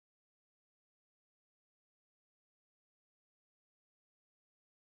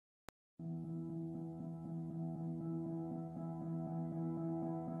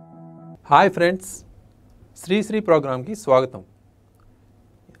Hi friends, Shri ప్రోగ్రామ్కి స్వాగతం.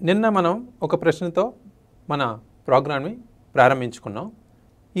 నిన్న మనం ఒక ప్రశ్నతో మన ప్రోగ్రామ్ని ప్రారంభించుకున్నాం.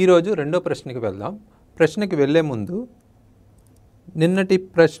 ఈరోజు రెండో ప్రశ్నకి వెళ్దాం. ప్రశ్నకి వెళ్ళే ముందు నిన్నటి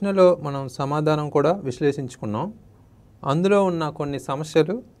ప్రశ్నలో మనం సమాధానం కూడా విశ్లేషించుకున్నాం. అందులో ఉన్న కొన్ని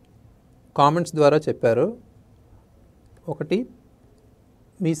సమస్యలు కామెంట్స్ ద్వారా చెప్పారు. ఒకటి,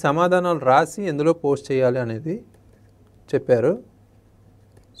 మీ సమాధానాలు రాసి ఎందులో పోస్ట్ చేయాలి అనేది చెప్పారు.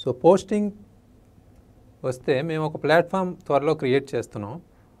 సో పోస్టింగ్ వస్తే మేము ఒక ప్లాట్ఫామ్ త్వరలో క్రియేట్ చేస్తున్నాం.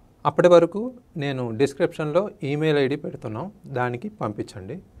 అప్పటి వరకు నేను డిస్క్రిప్షన్లో ఈమెయిల్ ఐడి పెడుతున్నాం, దానికి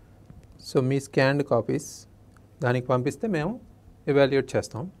పంపించండి. సో మీ స్కాన్డ్ కాపీస్ దానికి పంపిస్తే మేము ఎవాల్యుయేట్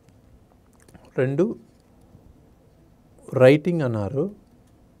చేస్తాం. 2, రైటింగ్ అన్నారు.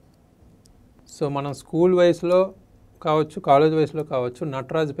 సో మనం స్కూల్ వయసులో కావచ్చు, కాలేజ్ వయసులో కావచ్చు,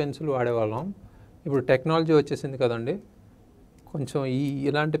 నటరాజ్ పెన్సిల్ వాడేవాళ్ళం. ఇప్పుడు టెక్నాలజీ వచ్చేసింది కదండి, కొంచెం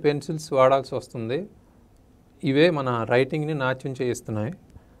ఇలాంటి పెన్సిల్స్ వాడాల్సి వస్తుంది. ఇవే మన రైటింగ్ని నాట్యం చేయిస్తున్నాయి.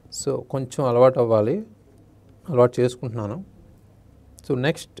 సో కొంచెం అలవాటు చేసుకుంటున్నాను. సో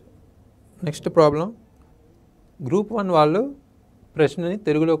నెక్స్ట్ ప్రాబ్లం, గ్రూప్ 1 వాళ్ళు ప్రశ్నని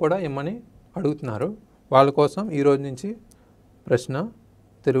తెలుగులో కూడా ఇమ్మని అడుగుతున్నారు. వాళ్ళ కోసం ఈరోజు నుంచి ప్రశ్న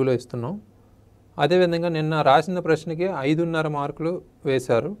తెలుగులో ఇస్తున్నాం. అదేవిధంగా నిన్న రాసిన ప్రశ్నకి 5.5 మార్కులు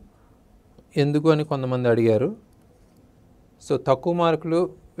వేశారు. ఎందుకు అని కొంతమంది అడిగారు. సో తక్కువ మార్కులు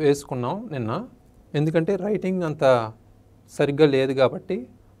వేసుకున్నాం నిన్న, ఎందుకంటే రైటింగ్ అంత సరిగ్గా లేదు కాబట్టి.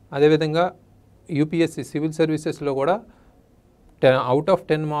 అదేవిధంగా యూపీఎస్సీ సివిల్ సర్వీసెస్లో కూడా అవుట్ ఆఫ్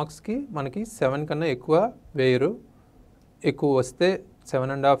 10 మార్క్స్కి మనకి 7 కన్నా ఎక్కువ వేయరు. ఎక్కువ వస్తే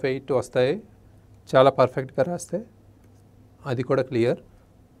 7.5, 8 వస్తాయి, చాలా పర్ఫెక్ట్గా రాస్తే. అది కూడా క్లియర్.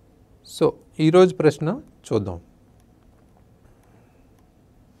 సో ఈరోజు ప్రశ్న చూద్దాం.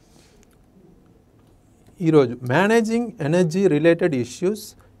 ఈరోజు, managing energy related issues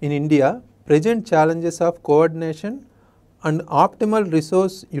in India, present challenges of coordination and optimal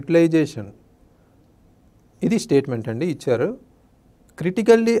resource utilisation. ఇది స్టేట్మెంట్ అండి, ఇచ్చారు.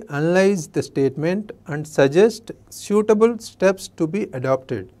 Critically analyse the statement and suggest suitable steps to be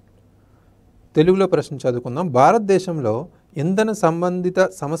adapted. తెలుగులో ప్రశ్న చదువుకుందాం. భారతదేశంలో ఇంధన సంబంధిత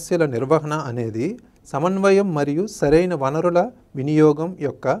సమస్యల నిర్వహణ అనేది సమన్వయం మరియు సరైన వనరుల వినియోగం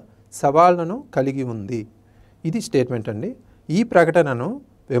యొక్క సవాళ్లను కలిగి ఉంది. ఇది స్టేట్మెంట్ అండి. ఈ ప్రకటనను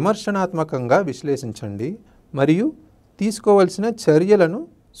విమర్శనాత్మకంగా విశ్లేషించండి మరియు తీసుకోవాల్సిన చర్యలను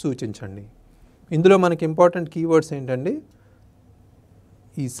సూచించండి. ఇందులో మనకి ఇంపార్టెంట్ కీవర్డ్స్ ఏంటండి?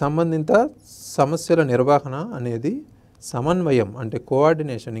 ఈ సంబంధిత సమస్యల నిర్వహణ అనేది సమన్వయం అంటే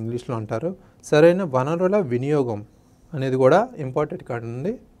కోఆర్డినేషన్ ఇంగ్లీష్లో అంటారు. సరైన వనరుల వినియోగం అనేది కూడా ఇంపార్టెంట్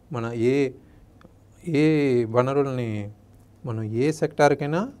కాదండి. మన ఏ వనరులని, మనం ఏ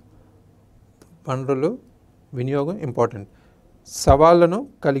సెక్టార్కైనా వనరులు వినియోగం ఇంపార్టెంట్. సవాళ్ళను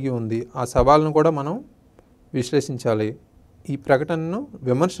కలిగి ఉంది, ఆ సవాళ్ళను కూడా మనం విశ్లేషించాలి. ఈ ప్రకటనను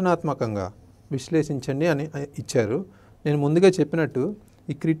విమర్శనాత్మకంగా విశ్లేషించండి అని ఇచ్చారు. నేను ముందుగా చెప్పినట్టు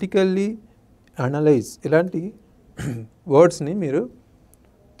ఈ క్రిటికల్లీ అనలైజ్ ఇలాంటి వర్డ్స్ని మీరు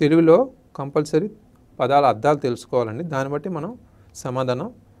తెలుగులో కంపల్సరీ పదాల అర్థాలు తెలుసుకోవాలండి. దాన్ని బట్టి మనం సమాధానం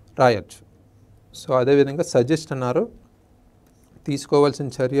రాయొచ్చు. సో అదేవిధంగా సజెస్ట్ అన్నారు, తీసుకోవాల్సిన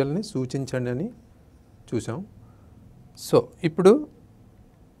చర్యల్ని సూచించండి అని చూసాం. సో ఇప్పుడు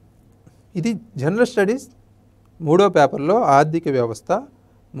ఇది జనరల్ స్టడీస్ 3వ పేపర్లో ఆర్థిక వ్యవస్థ,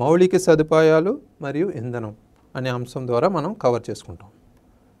 మౌలిక సదుపాయాలు మరియు ఇంధనం అనే అంశం ద్వారా మనం కవర్ చేసుకుంటాం.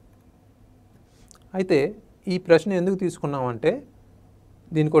 అయితే ఈ ప్రశ్న ఎందుకు తీసుకున్నామంటే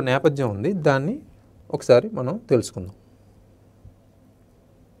దీనికి ఒక నేపథ్యం ఉంది, దాన్ని ఒకసారి మనం తెలుసుకుందాం.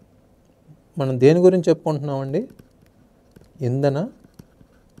 మనం దేని గురించి చెప్పుకుంటున్నామండి? ఇంధన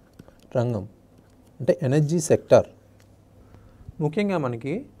రంగం అంటే ఎనర్జీ సెక్టార్. ముఖ్యంగా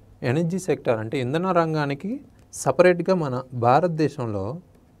మనకి ఎనర్జీ సెక్టార్ అంటే ఇంధన రంగానికి సపరేట్గా మన భారతదేశంలో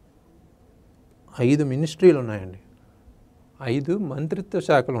 5 మినిస్ట్రీలు ఉన్నాయండి, 5 మంత్రిత్వ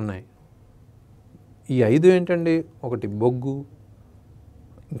శాఖలు ఉన్నాయి. ఈ 5 ఏంటండి? ఒకటి బొగ్గు,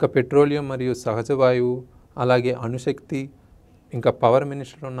 ఇంకా పెట్రోలియం మరియు సహజ వాయువు, అలాగే అణుశక్తి, ఇంకా పవర్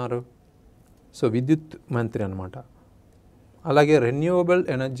మినిస్టర్ ఉన్నారు. సో విద్యుత్ మంత్రి అన్నమాట. అలాగే రెన్యూవబుల్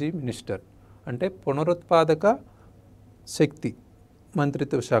ఎనర్జీ మినిస్టర్ అంటే పునరుత్పాదక శక్తి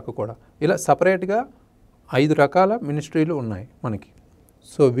మంత్రిత్వ శాఖ కూడా. ఇలా సపరేట్గా 5 రకాల మినిస్ట్రీలు ఉన్నాయి మనకి.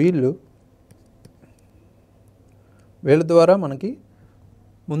 సో వీళ్ళ ద్వారా మనకి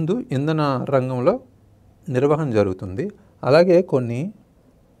ముందు ఇంధన రంగంలో నిర్వహణ జరుగుతుంది. అలాగే కొన్ని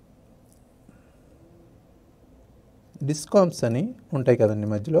డిస్కామ్స్ అని ఉంటాయి కదండి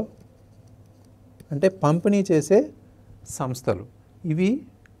మధ్యలో, అంటే పంపిణీ చేసే సంస్థలు. ఇవి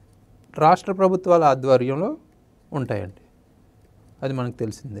రాష్ట్ర ప్రభుత్వాల ఆధ్వర్యంలో ఉంటాయండి, అది మనకు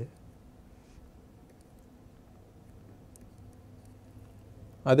తెలిసిందే.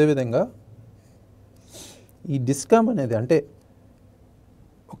 అదేవిధంగా ఈ డిస్కామ్ అనేది అంటే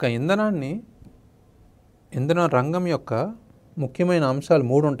ఒక ఇంధన రంగం యొక్క ముఖ్యమైన అంశాలు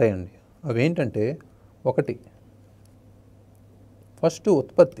 3 ఉంటాయండి. అవి ఏంటంటే, 1 ఫస్ట్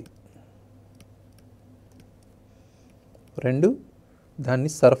ఉత్పత్తి, 2 దాన్ని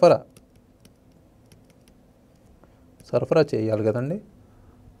సరఫరా చేయాలి కదండి.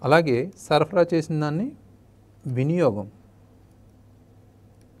 అలాగే సరఫరా చేసిన దాన్ని వినియోగం,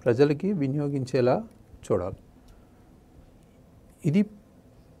 ప్రజలకి వినియోగించేలా చూడాలి. ఇది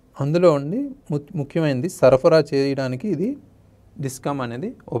అందులో ఉండి ముఖ్యమైనది. సరఫరా చేయడానికి ఇది డిస్కామ్ అనేది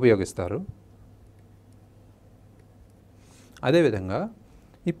ఉపయోగిస్తారు. అదేవిధంగా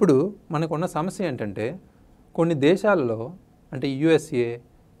ఇప్పుడు మనకున్న సమస్య ఏంటంటే, కొన్ని దేశాల్లో అంటే USA,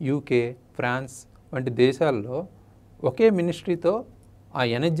 UK, ఫ్రాన్స్ వంటి దేశాల్లో ఒకే మినిస్ట్రీతో ఆ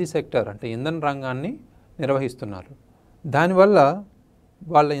ఎనర్జీ సెక్టర్ అంటే ఇంధన రంగాన్ని నిర్వహిస్తున్నారు. దానివల్ల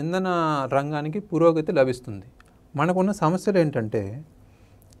వాళ్ళ ఇంధన రంగానికి పురోగతి లభిస్తుంది. మనకున్న సమస్యలు ఏంటంటే,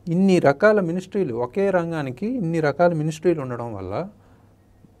 ఇన్ని రకాల మినిస్ట్రీలు, ఒకే రంగానికి ఇన్ని రకాల మినిస్ట్రీలు ఉండడం వల్ల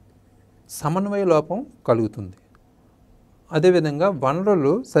సమన్వయ లోపం కలుగుతుంది. అదేవిధంగా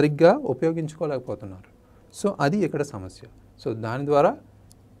వనరులు సరిగ్గా ఉపయోగించుకోలేకపోతున్నారు. సో అది ఇక్కడ సమస్య. సో దాని ద్వారా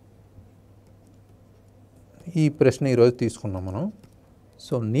ఈ ప్రశ్న ఈరోజు తీసుకున్నాం మనం.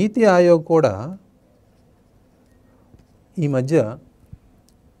 సో నీతి ఆయోగ్ కూడా ఈ మధ్య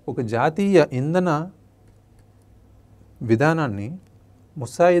ఒక జాతీయ ఇంధన విధానాన్ని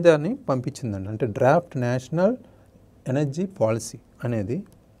ముసాయిదాని పంపించిందండి. అంటే డ్రాఫ్ట్ నేషనల్ ఎనర్జీ పాలసీ అనేది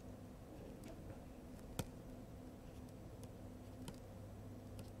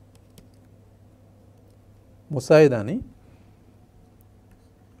ముసాయిదాని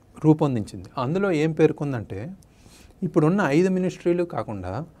రూపొందించింది. అందులో ఏం పేర్కొందంటే, ఇప్పుడున్న 5 మినిస్ట్రీలు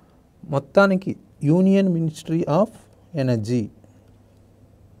కాకుండా మొత్తానికి యూనియన్ మినిస్ట్రీ ఆఫ్ ఎనర్జీ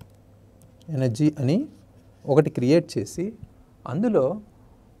అని ఒకటి క్రియేట్ చేసి, అందులో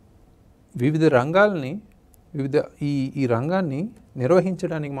వివిధ ఈ రంగాన్ని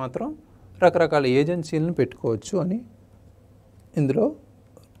నిర్వహించడానికి మాత్రం రకరకాల ఏజెన్సీలను పెట్టుకోవచ్చు అని ఇందులో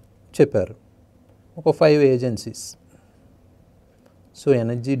చెప్పారు. ఒక 5 agencies. So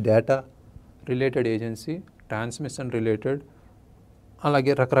energy data related agency, transmission related,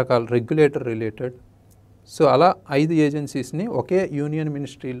 అలాగే రకరకాల రెగ్యులేటర్ రిలేటెడ్. సో అలా 5 ఏజెన్సీస్ని ఒకే యూనియన్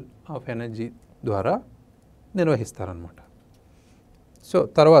మినిస్ట్రీ ఆఫ్ ఎనర్జీ ద్వారా నిర్వహిస్తారన్నమాట. సో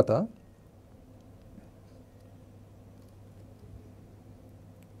తర్వాత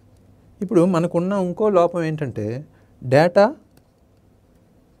ఇప్పుడు మనకున్న ఇంకో లోపం ఏంటంటే, డేటా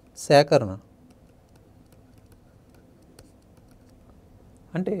సేకరణ.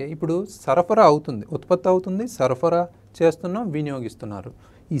 అంటే ఇప్పుడు సరఫరా అవుతుంది, ఉత్పత్తి అవుతుంది, సరఫరా చేస్తున్నాం, వినియోగిస్తున్నారు.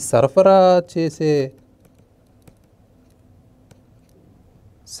 ఈ సరఫరా చేసే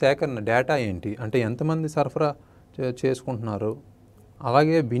సేకరణ డేటా ఏంటి అంటే, ఎంతమంది సరఫరా చేసుకుంటున్నారు,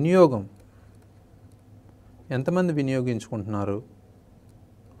 అలాగే వినియోగం ఎంతమంది వినియోగించుకుంటున్నారు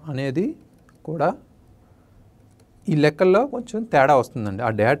అనేది కూడా ఈ లెక్కల్లో కొంచెం తేడా వస్తుందండి. ఆ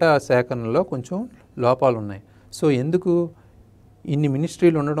డేటా సేకరణలో కొంచెం లోపాలు ఉన్నాయి. సో ఎందుకు ఇన్ని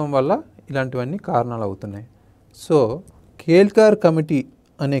మినిస్ట్రీలు ఉండడం వల్ల ఇలాంటివన్నీ కారణాలు అవుతున్నాయి. సో కేల్కర్ కమిటీ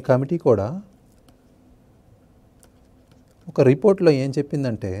అనే కమిటీ కూడా ఒక రిపోర్ట్లో ఏం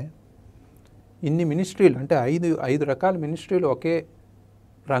చెప్పిందంటే, ఇన్ని మినిస్ట్రీలు అంటే 5 రకాల మినిస్ట్రీలు ఒకే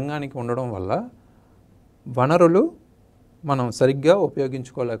రంగానికి ఉండడం వల్ల వనరులు మనం సరిగ్గా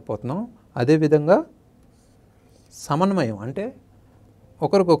ఉపయోగించుకోలేకపోతున్నాం. అదేవిధంగా సమన్వయం అంటే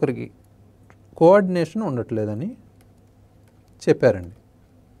ఒకరికొకరికి కోఆర్డినేషన్ ఉండట్లేదని చెప్పారండి.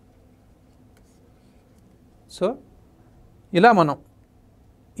 సో ఇలా మనం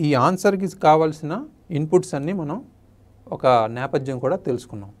ఈ ఆన్సర్కి కావాల్సిన ఇన్పుట్స్ అన్నీ మనం ఒక నేపథ్యం కూడా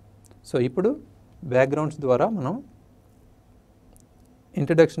తెలుసుకున్నాం. సో ఇప్పుడు బ్యాక్గ్రౌండ్స్ ద్వారా మనం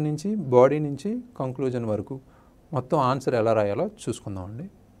ఇంట్రడక్షన్ నుంచి బాడీ నుంచి కంక్లూజన్ వరకు మొత్తం ఆన్సర్ ఎలా రాయాలో చూసుకుందామండి.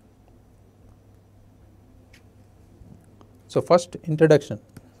 So first introduction.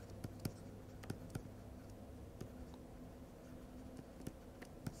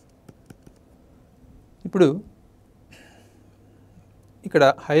 ఇప్పుడు ఇక్కడ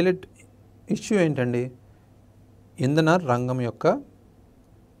హైలైట్ ఇష్యూ ఏంటండి, ఇంధన రంగం యొక్క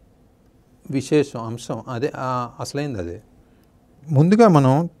విశేషం అంశం అదే, అసలైంది అదే. ముందుగా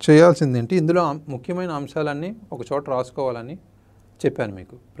మనం చేయాల్సింది ఏంటి, ఇందులో ముఖ్యమైన అంశాలన్నీ ఒక చోట రాసుకోవాలని చెప్పాను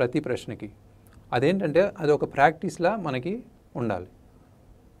మీకు ప్రతి ప్రశ్నకి. అదేంటంటే అది ఒక ప్రాక్టీస్లా మనకి ఉండాలి.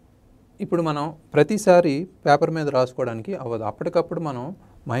 ఇప్పుడు మనం ప్రతిసారి పేపర్ మీద రాసుకోవడానికి అవ్వదు. అప్పటికప్పుడు మనం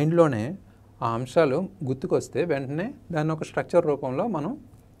మైండ్లోనే ఆ అంశాలు గుర్తుకొస్తే వెంటనే దాన్ని ఒక స్ట్రక్చర్ రూపంలో మనం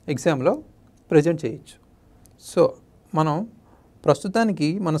ఎగ్జామ్లో ప్రజెంట్ చేయొచ్చు. సో మనం ప్రస్తుతానికి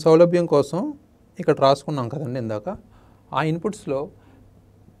మన సౌలభ్యం కోసం ఇక్కడ రాసుకున్నాం కదండి ఇందాక. ఆ ఇన్పుట్స్లో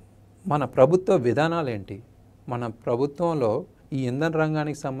మన ప్రభుత్వ విధానాలు ఏంటి, మన ప్రభుత్వంలో ఈ ఇంధన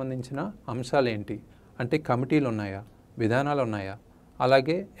రంగానికి సంబంధించిన అంశాలు ఏంటి, అంటే కమిటీలు ఉన్నాయా, విధానాలు ఉన్నాయా,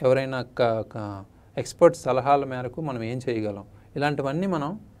 అలాగే ఎవరైనా ఎక్స్పర్ట్ సలహాల మేరకు మనం ఏం చేయగలం, ఇలాంటివన్నీ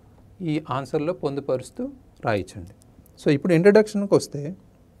మనం ఈ ఆన్సర్లో పొందుపరుస్తూ రాయించండి. సో ఇప్పుడు ఇంట్రడక్షన్కి వస్తే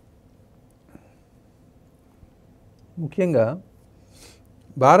ముఖ్యంగా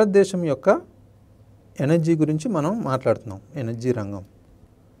భారతదేశం యొక్క ఎనర్జీ గురించి మనం మాట్లాడుతున్నాం, ఎనర్జీ రంగం.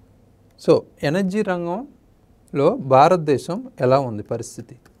 సో ఎనర్జీ రంగంలో భారతదేశం ఎలా ఉంది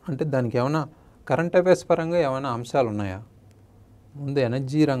పరిస్థితి, అంటే దానికి ఏమైనా కరెంట్ అఫైర్స్ పరంగా ఏమైనా అంశాలు ఉన్నాయా? ముందు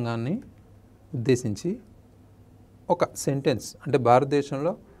ఎనర్జీ రంగాన్ని ఉద్దేశించి ఒక సెంటెన్స్, అంటే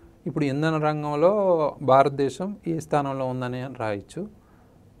భారతదేశంలో ఇప్పుడు ఇంధన రంగంలో భారతదేశం ఏ స్థానంలో ఉందని రాయొచ్చు.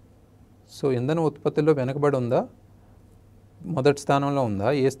 సో ఇంధన ఉత్పత్తిలో వెనుకబడి ఉందా, మొదటి స్థానంలో ఉందా,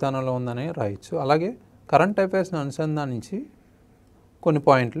 ఏ స్థానంలో ఉందని రాయొచ్చు. అలాగే కరెంట్ అఫైర్స్ని అనుసంధానించి కొన్ని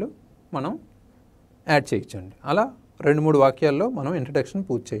పాయింట్లు మనం యాడ్ చేయొచ్చండి. అలా 2-3 వాక్యాల్లో మనం ఇంట్రడక్షన్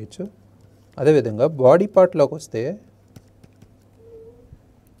పూర్తి చేయొచ్చు. అదేవిధంగా బాడీ పార్ట్లోకి వస్తే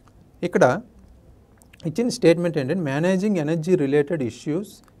ఇక్కడ ఇచ్చిన స్టేట్మెంట్ ఏంటంటే managing energy related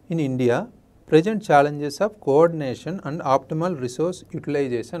issues in India present challenges of coordination and optimal resource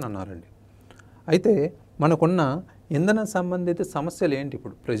utilisation అన్నారండి. అయితే మనకున్న ఇంధన సంబంధిత సమస్యలు ఏంటి,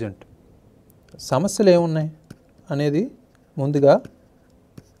 ఇప్పుడు ప్రజెంట్ సమస్యలు ఏమున్నాయి అనేది ముందుగా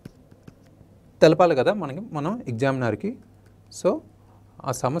తెలపాలి కదా మనం ఎగ్జామినర్కి. సో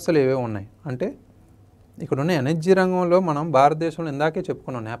ఆ సమస్యలు ఏవేవి ఉన్నాయి అంటే ఇక్కడున్న ఎనర్జీ రంగంలో మనం భారతదేశంలో ఇందాకే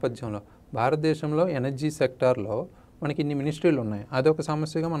చెప్పుకున్నాం నేపథ్యంలో, భారతదేశంలో ఎనర్జీ సెక్టార్లో మనకి ఇన్ని మినిస్ట్రీలు ఉన్నాయి, అదొక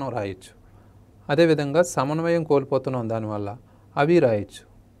సమస్యగా మనం రాయొచ్చు. అదేవిధంగా సమన్వయం కోల్పోతున్నాం దానివల్ల, అవి రాయొచ్చు.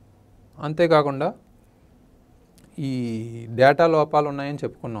 అంతేకాకుండా ఈ డేటా లోపాలు ఉన్నాయని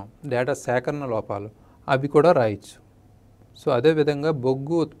చెప్పుకున్నాం, డేటా సేకరణ లోపాలు, అవి కూడా రాయొచ్చు. సో అదేవిధంగా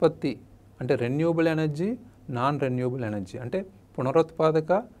బొగ్గు ఉత్పత్తి అంటే renewable energy, non renewable energy అంటే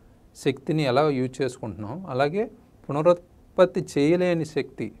పునరుత్పాదక శక్తిని ఎలా యూజ్ చేసుకుంటున్నాం, అలాగే పునరుత్పత్తి చేయలేని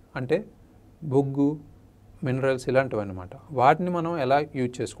శక్తి అంటే బొగ్గు, మినరల్స్ ఇలాంటివి అన్నమాట, వాటిని మనం ఎలా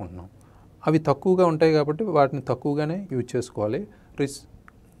యూజ్ చేసుకుంటున్నాం. అవి తక్కువగా ఉంటాయి కాబట్టి వాటిని తక్కువగానే యూజ్ చేసుకోవాలి.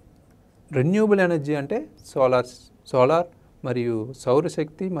 రెన్యూబుల్ ఎనర్జీ అంటే సోలార్ మరియు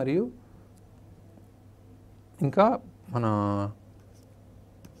సౌరశక్తి మరియు ఇంకా మన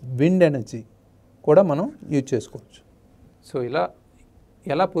విండ్ ఎనర్జీ కూడా మనం యూజ్ చేసుకోవచ్చు. సో ఇలా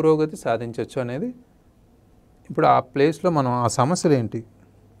ఎలా పురోగతి సాధించవచ్చు అనేది ఇప్పుడు ఆ ప్లేస్లో మనం ఆ సమస్యలు ఏంటి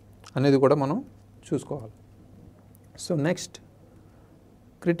అనేది కూడా మనం చూసుకోవాలి. So next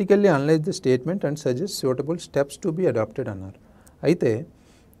critically analyse the statement and suggest suitable steps to be adapted అన్నారు. అయితే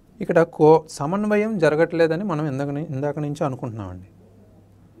ఇక్కడ సమన్వయం జరగట్లేదని మనం ఇందాక నుంచి అనుకుంటున్నామండి.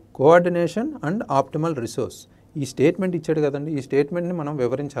 కోఆర్డినేషన్ అండ్ ఆప్టిమల్ రిసోర్స్ ఈ స్టేట్మెంట్ ఇచ్చాడు కదండి, ఈ స్టేట్మెంట్ని మనం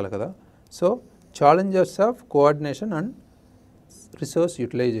వివరించాలి కదా. So challenges of coordination and resource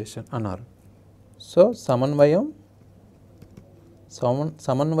utilisation అన్నారు. సో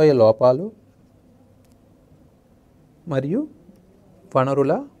సమన్వయ లోపాలు మరియు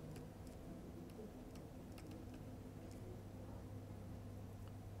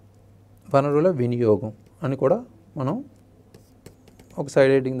వనరుల వినియోగం అని కూడా మనం ఒక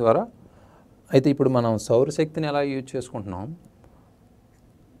సైడ్ హెడ్డింగ్ ద్వారా. అయితే ఇప్పుడు మనం సౌరశక్తిని ఎలా యూజ్ చేసుకుంటున్నాం,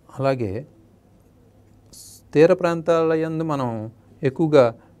 అలాగే తీర ప్రాంతాల యందు మనం ఎక్కువగా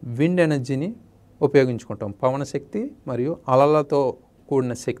విండ్ ఎనర్జీని ఉపయోగించుకుంటాం, పవన శక్తి మరియు అలలతో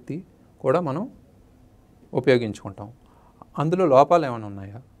కూడిన శక్తి కూడా మనం ఉపయోగించుకుంటాం. అందులో లోపాలు ఏమైనా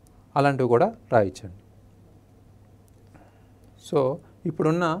ఉన్నాయా అలాంటివి కూడా రాయించండి. సో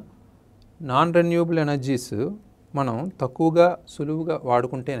ఇప్పుడున్న నాన్ రెన్యూబుల్ ఎనర్జీస్ మనం తక్కువగా సులువుగా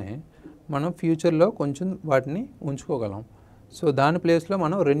వాడుకుంటేనే మనం ఫ్యూచర్లో కొంచెం వాటిని ఉంచుకోగలం. సో దాని ప్లేస్లో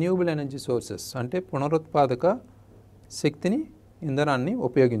మనం రెన్యూబుల్ ఎనర్జీ సోర్సెస్ అంటే పునరుత్పాదక శక్తిని, ఇంధనాన్ని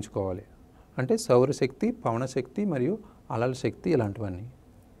ఉపయోగించుకోవాలి. అంటే సౌరశక్తి, పవనశక్తి మరియు అలల శక్తి ఇలాంటివన్నీ.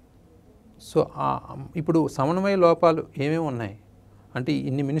 సో ఇప్పుడు సమన్వయ లోపాలు ఏమేమి ఉన్నాయి అంటే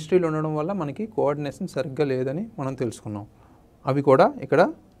ఇన్ని మినిస్ట్రీలు ఉండడం వల్ల మనకి కోఆర్డినేషన్ సరిగ్గా లేదని మనం తెలుసుకున్నాం, అవి కూడా ఇక్కడ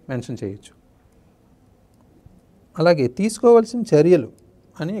మెన్షన్ చేయొచ్చు. అలాగే తీసుకోవాల్సిన చర్యలు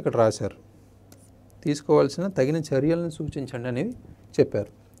అని ఇక్కడ రాశారు, తీసుకోవాల్సిన తగిన చర్యలను సూచించండి అనేది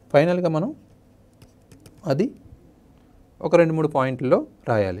చెప్పారు. ఫైనల్గా మనం అది ఒక 2-3 పాయింట్లలో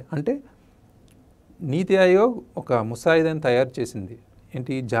రాయాలి. అంటే నీతి ఆయోగ్ ఒక ముసాయిదాని తయారు చేసింది,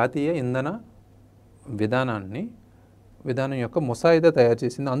 ఏంటి జాతీయ ఇంధన విధానం యొక్క ముసాయిదా తయారు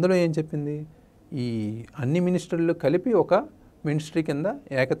చేసింది. అందులో ఏం చెప్పింది, ఈ అన్ని మినిస్ట్రీలు కలిపి ఒక మినిస్ట్రీ కింద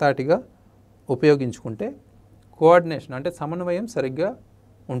ఏకతాటిగా ఉపయోగించుకుంటే కోఆర్డినేషన్ అంటే సమన్వయం సరిగ్గా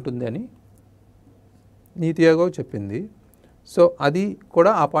ఉంటుంది అని నీతి ఆయోగ్ చెప్పింది. సో అది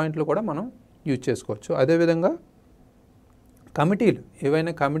కూడా ఆ పాయింట్లో కూడా మనం యూజ్ చేసుకోవచ్చు. అదేవిధంగా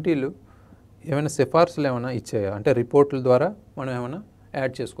కమిటీలు ఏమైనా సిఫార్సులు ఏమైనా ఇచ్చాయా అంటే రిపోర్ట్ల ద్వారా మనం ఏమైనా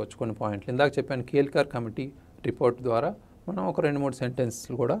యాడ్ చేసుకోవచ్చు కొన్ని పాయింట్లు. ఇందాక చెప్పాను కేల్కర్ కమిటీ రిపోర్ట్ ద్వారా మనం ఒక 2-3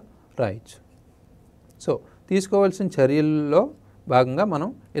 సెంటెన్స్లు కూడా రాయొచ్చు. సో తీసుకోవాల్సిన చర్యల్లో భాగంగా మనం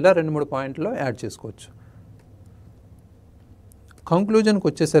ఇలా 2-3 పాయింట్లో యాడ్ చేసుకోవచ్చు. కంక్లూజన్కి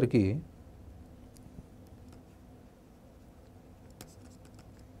వచ్చేసరికి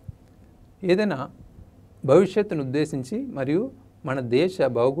ఏదైనా భవిష్యత్తును ఉద్దేశించి మరియు మన దేశ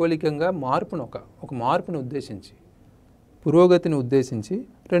భౌగోళికంగా ఒక మార్పును ఉద్దేశించి పురోగతిని ఉద్దేశించి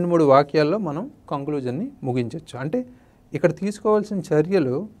 2-3 వాక్యాల్లో మనం కంక్లూజన్ని ముగించవచ్చు. అంటే ఇక్కడ తీసుకోవాల్సిన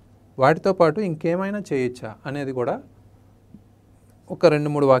చర్యలు వాటితో పాటు ఇంకేమైనా చేయొచ్చా అనేది కూడా ఒక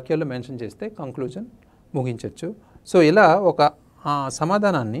 2-3 వాక్యాల్లో మెన్షన్ చేస్తే కంక్లూజన్ ముగించవచ్చు. సో ఇలా ఒక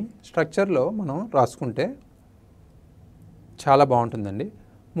సమాధానాన్ని స్ట్రక్చర్లో మనం రాసుకుంటే చాలా బాగుంటుందండి.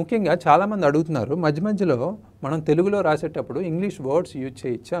 ముఖ్యంగా చాలామంది అడుగుతున్నారు మధ్య మధ్యలో మనం తెలుగులో రాసేటప్పుడు ఇంగ్లీష్ వర్డ్స్ యూజ్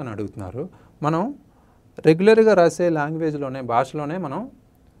చేయొచ్చా అని అడుగుతున్నారు. మనం రెగ్యులర్గా రాసే భాషలోనే మనం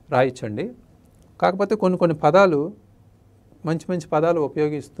రాయొచ్చండి. కాకపోతే కొన్ని పదాలు మంచి పదాలు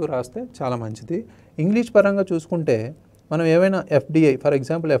ఉపయోగిస్తూ రాస్తే చాలా మంచిది. ఇంగ్లీష్ పరంగా చూసుకుంటే మనం ఏమైనా ఎఫ్డిఐ ఫర్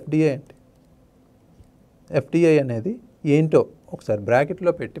ఎగ్జాంపుల్ ఎఫ్డిఐ అనేది ఏంటో ఒకసారి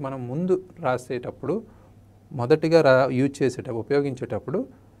బ్రాకెట్లో పెట్టి మనం ముందు రాసేటప్పుడు మొదటిగా ఉపయోగించేటప్పుడు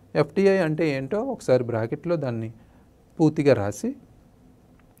ఎఫ్డిఐ అంటే ఏంటో ఒకసారి బ్రాకెట్లో దాన్ని పూర్తిగా రాసి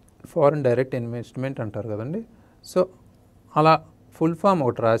ఫారెన్ డైరెక్ట్ ఇన్వెస్ట్మెంట్ అంటారు కదండి. సో అలా ఫుల్ ఫామ్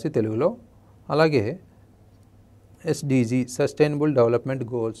ఒకటి రాసి తెలుగులో, అలాగే ఎస్డిజి సస్టైనబుల్ డెవలప్మెంట్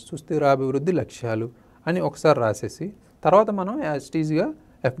గోల్స్ సుస్థిరాభివృద్ధి లక్ష్యాలు అని ఒకసారి రాసేసి తర్వాత మనం ఎస్టీజీగా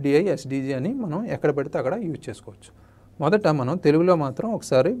ఎస్డిజి అని మనం ఎక్కడ పెడితే అక్కడ యూజ్ చేసుకోవచ్చు. మొదట మనం తెలుగులో మాత్రం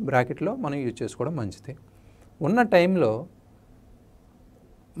ఒకసారి బ్రాకెట్లో మనం యూజ్ చేసుకోవడం మంచిది. ఉన్న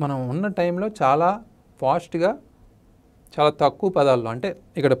టైంలో చాలా ఫాస్ట్గా చాలా తక్కువ పదాల్లో అంటే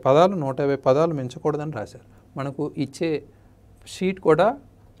ఇక్కడ పదాలు 150 పదాలు మించకూడదని రాశారు. మనకు ఇచ్చే షీట్ కూడా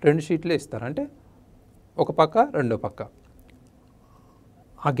 2 షీట్లే ఇస్తారు. అంటే ఒక పక్క రెండో పక్క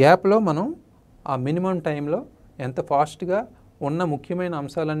ఆ గ్యాప్లో మనం ఆ మినిమం టైంలో ఎంత ఫాస్ట్గా ఉన్న ముఖ్యమైన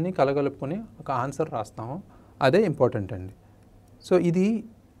అంశాలన్నీ కలగలుపుకొని ఒక ఆన్సర్ రాస్తామో అదే ఇంపార్టెంట్ అండి. సో ఇది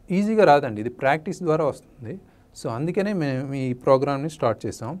ఈజీగా రాదండి, ఇది ప్రాక్టీస్ ద్వారా వస్తుంది. సో అందుకనే మేము ఈ ప్రోగ్రామ్ని స్టార్ట్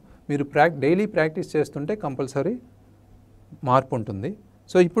చేసాం. మీరు డైలీ ప్రాక్టీస్ చేస్తుంటే కంపల్సరీ మార్పు ఉంటుంది.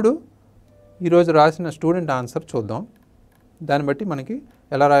 సో ఇప్పుడు ఈరోజు రాసిన స్టూడెంట్ ఆన్సర్ చూద్దాం. దాన్ని బట్టి మనకి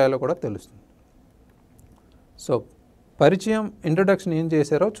ఎలా రాయాలో కూడా తెలుస్తుంది. సో ఇంట్రొడక్షన్ ఏం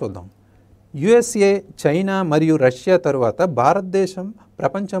చేశారో చూద్దాం. యుఎస్ఏ, చైనా మరియు రష్యా తరువాత భారతదేశం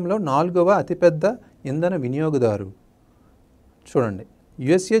ప్రపంచంలో 4వ అతిపెద్ద ఇంధన వినియోగదారు. చూడండి,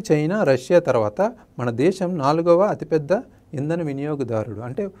 యుఎస్ఏ, చైనా, రష్యా తర్వాత మన దేశం 4వ అతిపెద్ద ఇంధన వినియోగదారుడు.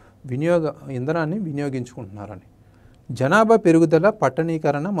 అంటే ఇంధనాన్ని వినియోగించుకుంటున్నారని. జనాభా పెరుగుదల,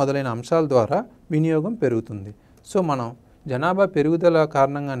 పట్టణీకరణ మొదలైన అంశాల ద్వారా వినియోగం పెరుగుతుంది. సో మనం జనాభా పెరుగుదల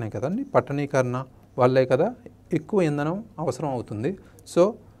కారణంగానే కదండి, పట్టణీకరణ వల్లే కదా ఎక్కువ ఇంధనం అవసరం అవుతుంది. సో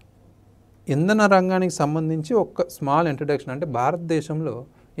ఇంధన రంగానికి సంబంధించి ఒక స్మాల్ ఇంట్రడక్షన్, అంటే భారతదేశంలో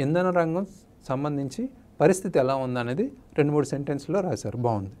ఇంధన రంగం సంబంధించి పరిస్థితి ఎలా ఉందనేది 2-3 సెంటెన్స్లో రాశారు.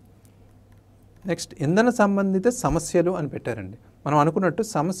 బాగుంది. నెక్స్ట్, ఇంధన సంబంధిత సమస్యలు అని పెట్టారండి. మనం అనుకున్నట్టు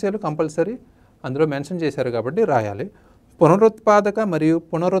సమస్యలు కంపల్సరీ అందులో మెన్షన్ చేశారు కాబట్టి రాయాలి. పునరుత్పాదక మరియు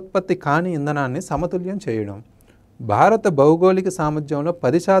పునరుత్పత్తి కాని ఇంధనాన్ని సమతుల్యం చేయడం. భారత భౌగోళిక సామర్థ్యంలో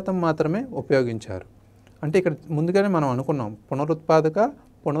 10% మాత్రమే ఉపయోగించారు. అంటే ఇక్కడ ముందుగానే మనం అనుకున్నాం పునరుత్పాదక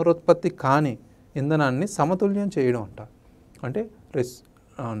పునరుత్పత్తి కాని ఇంధనాన్ని సమతుల్యం చేయడం అంట. అంటే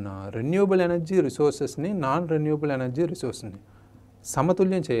renewable energy రిసోర్సెస్ని non renewable energy రిసోర్స్ని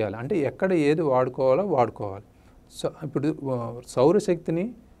సమతుల్యం చేయాలి. అంటే ఎక్కడ ఏది వాడుకోవాలో వాడుకోవాలి. సో ఇప్పుడు సౌరశక్తిని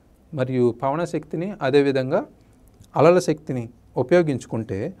మరియు పవన శక్తిని అదేవిధంగా అలల శక్తిని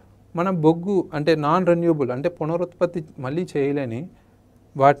ఉపయోగించుకుంటే మనం బొగ్గు అంటే నాన్ రెన్యూబుల్ అంటే పునరుత్పత్తి మళ్ళీ చేయలేని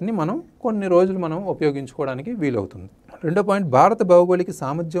వాటిని మనం కొన్ని రోజులు మనం ఉపయోగించుకోవడానికి వీలవుతుంది. రెండో పాయింట్, భారత భౌగోళిక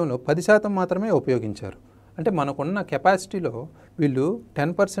సామర్థ్యంలో 10% మాత్రమే ఉపయోగించారు. అంటే మనకున్న కెపాసిటీలో వీళ్ళు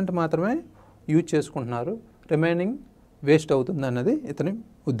 10% మాత్రమే యూజ్ చేసుకుంటున్నారు, రిమైనింగ్ వేస్ట్ అవుతుంది అన్నది ఇతని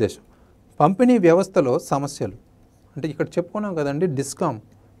ఉద్దేశం. పంపిణీ వ్యవస్థలో సమస్యలు, అంటే ఇక్కడ చెప్పుకున్నాం కదండి,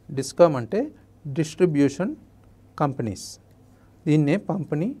 డిస్కామ్ అంటే డిస్ట్రిబ్యూషన్ కంపెనీస్, దీన్నే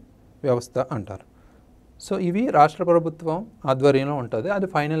పంపిణీ వ్యవస్థ అంటారు. సో ఇవి రాష్ట్ర ప్రభుత్వం ఆధ్వర్యంలో ఉంటుంది. అది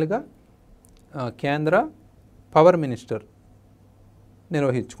ఫైనల్గా కేంద్ర పవర్ మినిస్టర్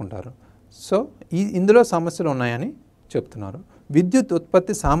నిర్వహించుకుంటారు. సో ఇందులో సమస్యలు ఉన్నాయని చెప్తున్నారు. విద్యుత్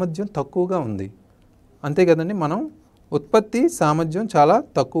ఉత్పత్తి సామర్థ్యం తక్కువగా ఉంది. అంతే కదండి, మనం ఉత్పత్తి సామర్థ్యం చాలా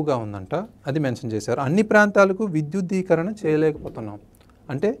తక్కువగా ఉందంట, అది మెన్షన్ చేశారు. అన్ని ప్రాంతాలకు విద్యుద్దీకరణ చేయలేకపోతున్నాం,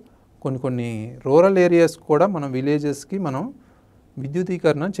 అంటే కొన్ని రూరల్ ఏరియాస్ కూడా మనం విలేజెస్కి మనం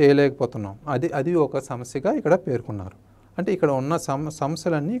విద్యుదీకరణ చేయలేకపోతున్నాం, అది ఒక సమస్యగా ఇక్కడ పేర్కొన్నారు. అంటే ఇక్కడ ఉన్న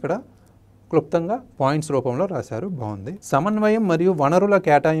సమస్యలన్నీ ఇక్కడ క్లుప్తంగా పాయింట్స్ రూపంలో రాశారు. బాగుంది. సమన్వయం మరియు వనరుల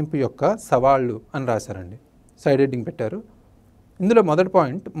కేటాయింపు యొక్క సవాళ్ళు అని రాశారండి, సైడ్ హెడ్డింగ్ పెట్టారు. ఇందులో మొదటి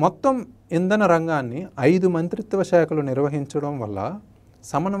పాయింట్, మొత్తం ఇంధన రంగాన్ని 5 మంత్రిత్వ శాఖలు నిర్వహించడం వల్ల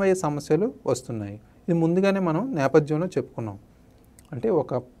సమన్వయ సమస్యలు వస్తున్నాయి. ఇది ముందుగానే మనం నేపథ్యంలో చెప్పుకున్నాం. అంటే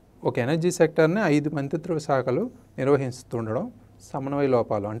ఒక ఎనర్జీ సెక్టర్ని 5 మంత్రిత్వ శాఖలు నిర్వహిస్తుండడం సమన్వయ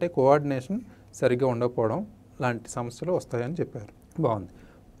లోపాలు, అంటే కోఆర్డినేషన్ సరిగ్గా ఉండకపోవడం లాంటి సమస్యలు వస్తాయని చెప్పారు. బాగుంది.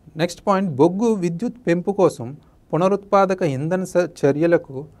 నెక్స్ట్ పాయింట్, బొగ్గు విద్యుత్ పెంపు కోసం పునరుత్పాదక ఇంధన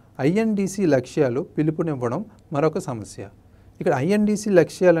చర్యలకు ఐఎన్డిసి లక్ష్యాలు పిలుపునివ్వడం మరొక సమస్య. ఇక్కడ ఐఎన్డిసి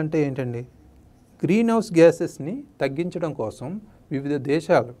లక్ష్యాలు అంటే ఏంటండి? గ్రీన్ హౌస్ గ్యాసెస్ని తగ్గించడం కోసం వివిధ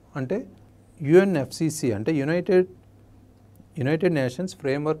దేశాలు, అంటే యుఎన్ఎఫ్సిసి అంటే United nations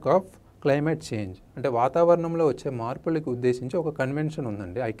framework of climate change, అంటే వాతావరణంలో వచ్చే మార్పులకు ఉద్దేశించి ఒక కన్వెన్షన్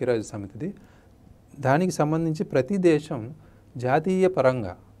ఉందండి ఐక్యరాజ్య సమితిది. దానికి సంబంధించి ప్రతి దేశం జాతీయ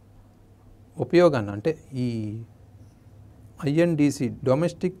పరంగా ఉపయోగాన్ని, అంటే ఈ ఐఎన్డిసి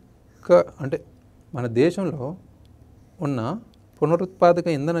డొమెస్టిక్, అంటే మన దేశంలో ఉన్న పునరుత్పాదక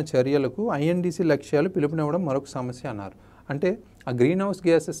ఇంధన చర్యలకు ఐఎన్డిసి లక్ష్యాలు పిలుపునివ్వడం మరొక సమస్య అన్నారు. అంటే ఆ గ్రీన్ హౌస్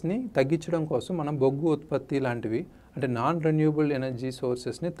గ్యాసెస్ని తగ్గించడం కోసం మనం బొగ్గు ఉత్పత్తి లాంటివి, అంటే నాన్ రెన్యూబుల్ ఎనర్జీ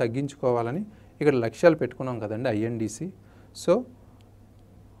సోర్సెస్ని తగ్గించుకోవాలని ఇక్కడ లక్ష్యాలు పెట్టుకున్నాం కదండి ఐఎన్డిసి. సో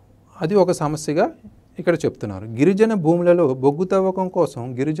అది ఒక సమస్యగా ఇక్కడ చెప్తున్నారు. గిరిజన భూములలో బొగ్గు తవ్వకం కోసం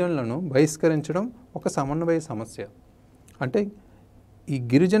గిరిజనులను బహిష్కరించడం ఒక సమన్వయ సమస్య. అంటే ఈ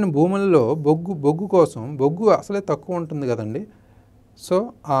గిరిజన భూములలో బొగ్గు కోసం, బొగ్గు అసలే తక్కువ ఉంటుంది కదండి. సో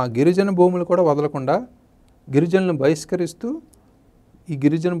ఆ గిరిజన భూములు కూడా వదలకుండా గిరిజనులను బహిష్కరిస్తూ ఈ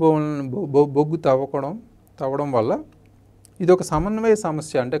గిరిజన భూములను బొగ్గు తవ్వడం వల్ల ఇది ఒక సమన్వయ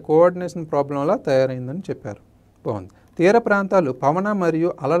సమస్య, అంటే కోఆర్డినేషన్ ప్రాబ్లంలా తయారైందని చెప్పారు. బాగుంది. తీర ప్రాంతాలు పవన మరియు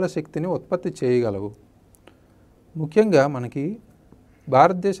అలల శక్తిని ఉత్పత్తి చేయగలవు. ముఖ్యంగా మనకి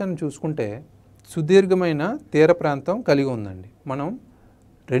భారతదేశాన్ని చూసుకుంటే సుదీర్ఘమైన తీర ప్రాంతం కలిగి ఉందండి. మనం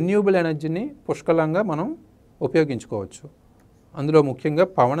రెన్యూబుల్ ఎనర్జీని పుష్కలంగా మనం ఉపయోగించుకోవచ్చు. అందులో ముఖ్యంగా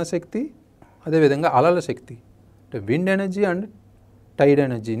పవన శక్తి, అదేవిధంగా అలల శక్తి, అంటే విండ్ ఎనర్జీ అండ్ టైడ్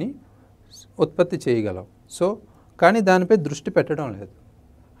ఎనర్జీని ఉత్పత్తి చేయగలవు. సో కానీ దానిపై దృష్టి పెట్టడం లేదు.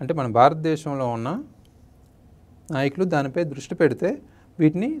 అంటే మన భారతదేశంలో ఉన్న నాయకులు దానిపై దృష్టి పెడితే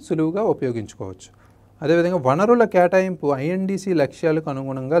వీటిని సులువుగా ఉపయోగించుకోవచ్చు. అదేవిధంగా వనరుల కేటాయింపు ఐఎన్డిసి లక్ష్యాలకు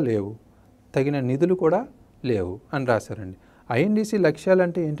అనుగుణంగా లేవు, తగిన నిధులు కూడా లేవు అని రాశారండి. ఐఎన్డిసి లక్ష్యాలు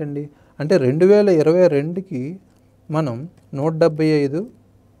అంటే ఏంటండి? అంటే 2022కి మనం 175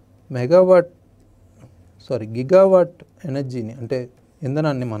 గిగావాట్ ఎనర్జీని, అంటే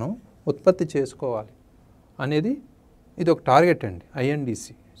ఇంధనాన్ని మనం ఉత్పత్తి చేసుకోవాలి అనేది ఇది ఒక టార్గెట్ అండి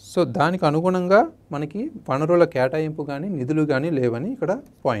ఐఎన్డిసి. సో దానికి అనుగుణంగా మనకి వనరుల కేటాయింపు కానీ నిధులు కానీ లేవని ఇక్కడ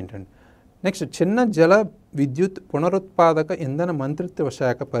పాయింట్ అండి. నెక్స్ట్, చిన్న జల విద్యుత్ పునరుత్పాదక ఇంధన మంత్రిత్వ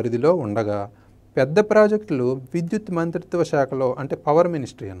శాఖ పరిధిలో ఉండగా పెద్ద ప్రాజెక్టులు విద్యుత్ మంత్రిత్వ శాఖలో, అంటే పవర్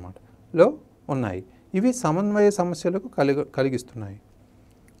మినిస్ట్రీ లో ఉన్నాయి. ఇవి సమన్వయ సమస్యలకు కలిగిస్తున్నాయి.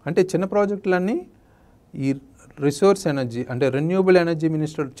 అంటే చిన్న ప్రాజెక్టులన్నీ ఈ రిసోర్స్ ఎనర్జీ, అంటే రెన్యూబుల్ ఎనర్జీ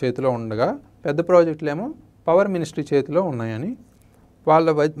మినిస్టర్ చేతిలో ఉండగా పెద్ద ప్రాజెక్టులేమో పవర్ మినిస్ట్రీ చేతిలో ఉన్నాయని, వాళ్ళ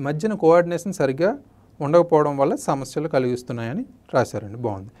మధ్యన కోఆర్డినేషన్ సరిగ్గా ఉండకపోవడం వల్ల సమస్యలు కలిగిస్తున్నాయని రాశారండి.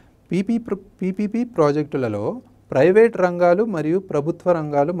 బాగుంది. పీపీపీ ప్రాజెక్టులలో ప్రైవేట్ రంగాలు మరియు ప్రభుత్వ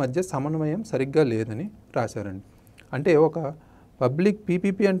రంగాలు మధ్య సమన్వయం సరిగ్గా లేదని రాశారండి. అంటే ఒక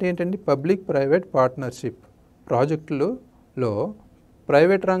పీపీపీ అంటే ఏంటండి? పబ్లిక్ ప్రైవేట్ పార్ట్నర్షిప్ ప్రాజెక్టులలో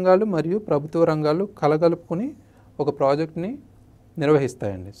ప్రైవేట్ రంగాలు మరియు ప్రభుత్వ రంగాలు కలగలుపుకొని ఒక ప్రాజెక్ట్ని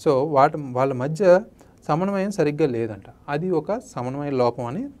నిర్వహిస్తాయండి. సో వాళ్ళ మధ్య సమన్వయం సరిగ్గా లేదంట, అది ఒక సమన్వయ లోపం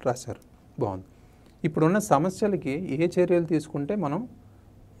అని రాశారు. బాగుంది. ఇప్పుడున్న సమస్యలకి ఏ చర్యలు తీసుకుంటే మనం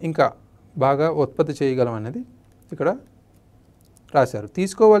ఇంకా బాగా ఉత్పత్తి చేయగలం అనేది ఇక్కడ రాశారు.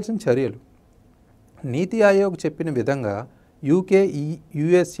 తీసుకోవాల్సిన చర్యలు, నీతి ఆయోగ్ చెప్పిన విధంగా యూకే,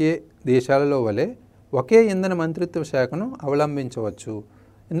 యుఎస్ఏ దేశాలలో వలె ఒకే ఇంధన మంత్రిత్వ శాఖను అవలంబించవచ్చు.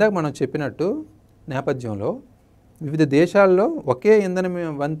 ఇందాక మనం చెప్పినట్టు నేపథ్యంలో వివిధ దేశాల్లో ఒకే ఇంధన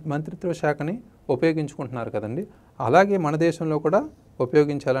మంత్రిత్వ శాఖని ఉపయోగించుకుంటున్నారు కదండి. అలాగే మన దేశంలో కూడా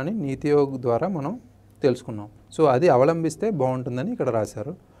ఉపయోగించాలని నీతి ఆయోగ్ ద్వారా మనం తెలుసుకున్నాం. సో అది అవలంబిస్తే బాగుంటుందని ఇక్కడ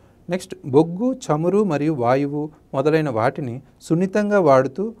రాశారు. నెక్స్ట్, బొగ్గు, చమురు మరియు వాయువు మొదలైన వాటిని సున్నితంగా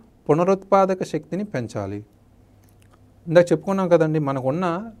వాడుతూ పునరుత్పాదక శక్తిని పెంచాలి. ఇందాక చెప్పుకున్నాం కదండి, మనకున్న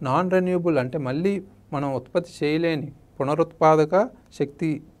నాన్ రెన్యూబుల్, అంటే మళ్ళీ మనం ఉత్పత్తి చేయలేని, పునరుత్పాదక శక్తి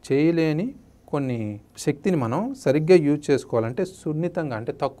చేయలేని కొన్ని శక్తిని మనం సరిగ్గా యూజ్ చేసుకోవాలంటే సున్నితంగా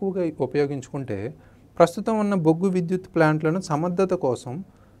అంటే తక్కువగా ఉపయోగించుకుంటే ప్రస్తుతం ఉన్న బొగ్గు విద్యుత్ ప్లాంట్లను సమర్థత కోసం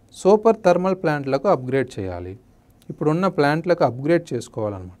సూపర్ థర్మల్ ప్లాంట్లకు అప్గ్రేడ్ చేయాలి. ఇప్పుడున్న ప్లాంట్లకు అప్గ్రేడ్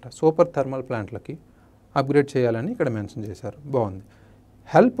చేసుకోవాలన్నమాట. సూపర్ థర్మల్ ప్లాంట్లకి అప్గ్రేడ్ చేయాలని ఇక్కడ మెన్షన్ చేశారు. బాగుంది.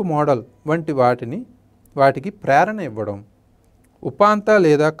 హెల్ప్ మోడల్ వంటి వాటికి ప్రేరణ ఇవ్వడం. ఉపాంత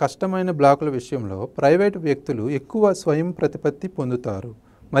లేదా కష్టమైన బ్లాకుల విషయంలో ప్రైవేటు వ్యక్తులు ఎక్కువ స్వయం ప్రతిపత్తి పొందుతారు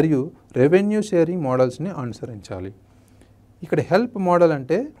మరియు రెవెన్యూ షేరింగ్ మోడల్స్ని అనుసరించాలి. ఇక్కడ హెల్ప్ మోడల్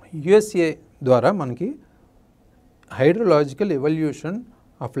అంటే యుఎస్ఏ ద్వారా మనకి hydrological evolution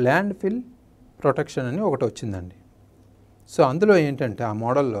of land fill protection అని ఒకటి వచ్చిందండి. సో అందులో ఏంటంటే ఆ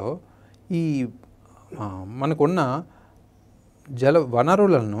మోడల్లో ఈ మనకున్న జల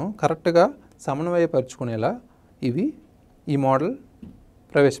వనరులను కరెక్ట్గా సమన్వయపరుచుకునేలా ఈ మోడల్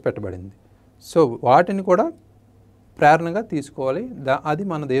ప్రవేశపెట్టబడింది. సో వాటిని కూడా ప్రేరణగా తీసుకోవాలి. అది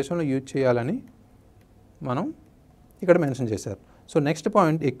మన దేశంలో యూజ్ చేయాలని మనం ఇక్కడ మెన్షన్ చేశారు. సో నెక్స్ట్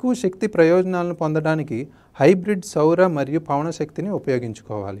పాయింట్, ఎక్కువ శక్తి ప్రయోజనాలను పొందడానికి హైబ్రిడ్ సౌర మరియు పవన శక్తిని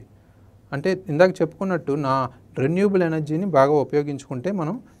ఉపయోగించుకోవాలి. అంటే ఇందాక చెప్పుకున్నట్టు రెన్యూబుల్ ఎనర్జీని బాగా ఉపయోగించుకుంటే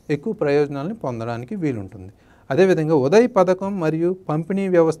మనం ఎక్కువ ప్రయోజనాలను పొందడానికి వీలుంటుంది. అదేవిధంగా ఉదయ్ పథకం మరియు పంపిణీ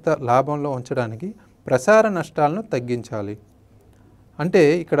వ్యవస్థ లాభంలో ఉంచడానికి ప్రసార నష్టాలను తగ్గించాలి. అంటే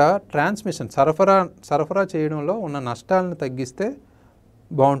ఇక్కడ ట్రాన్స్మిషన్ సరఫరా చేయడంలో ఉన్న నష్టాలను తగ్గిస్తే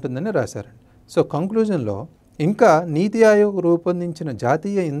బాగుంటుందని రాశారండి. సో కంక్లూజన్లో ఇంకా నీతి ఆయోగ్ రూపొందించిన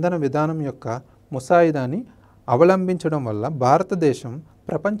జాతీయ ఇంధన విధానం యొక్క ముసాయిదాని అవలంబించడం వల్ల భారతదేశం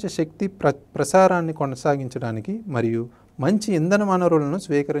ప్రపంచ శక్తి ప్రసారాన్ని కొనసాగించడానికి మరియు మంచి ఇంధన వనరులను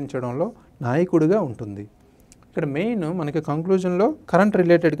స్వీకరించడంలో నాయకుడిగా ఉంటుంది. ఇక్కడ మెయిన్ మనకి కంక్లూజన్లో కరెంట్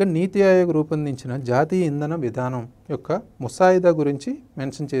రిలేటెడ్గా నీతి ఆయోగ్ రూపొందించిన జాతీయ ఇంధన విధానం యొక్క ముసాయిదా గురించి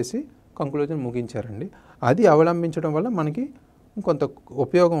మెన్షన్ చేసి కంక్లూజన్ ముగించారండి. అది అవలంబించడం వల్ల మనకి కొంత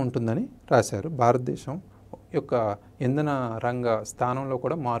ఉపయోగం ఉంటుందని రాశారు. భారతదేశం యొక్క ఇంధన రంగ స్థానంలో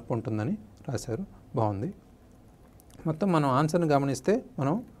కూడా మార్పు ఉంటుందని రాశారు. బాగుంది. మొత్తం మనం ఆన్సర్ని గమనిస్తే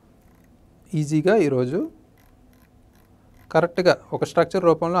మనం ఈజీగా ఈరోజు కరెక్ట్గా ఒక స్ట్రక్చర్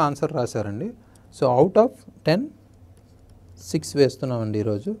రూపంలో ఆన్సర్ రాశారండి. సో అవుట్ ఆఫ్ 10 6 వేస్తున్నామండి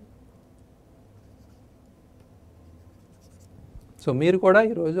ఈరోజు. సో మీరు కూడా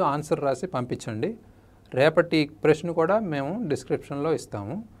ఈరోజు ఆన్సర్ రాసి పంపించండి. రేపటి ప్రశ్న కూడా మేము డిస్క్రిప్షన్లో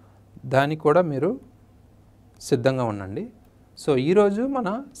ఇస్తాము, దానికి కూడా మీరు సిద్ధంగా ఉండండి. సో ఈరోజు మన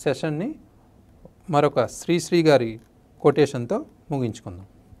సెషన్ని మరొక శ్రీశ్రీ గారి కొటేషన్తో ముగించుకుందాం.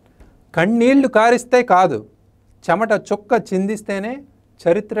 కన్నీళ్లు కారిస్తే కాదు, చెమట చుక్క చిందిస్తేనే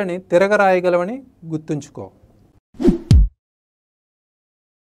చరిత్రని తిరగరాయగలవని గుర్తుంచుకో.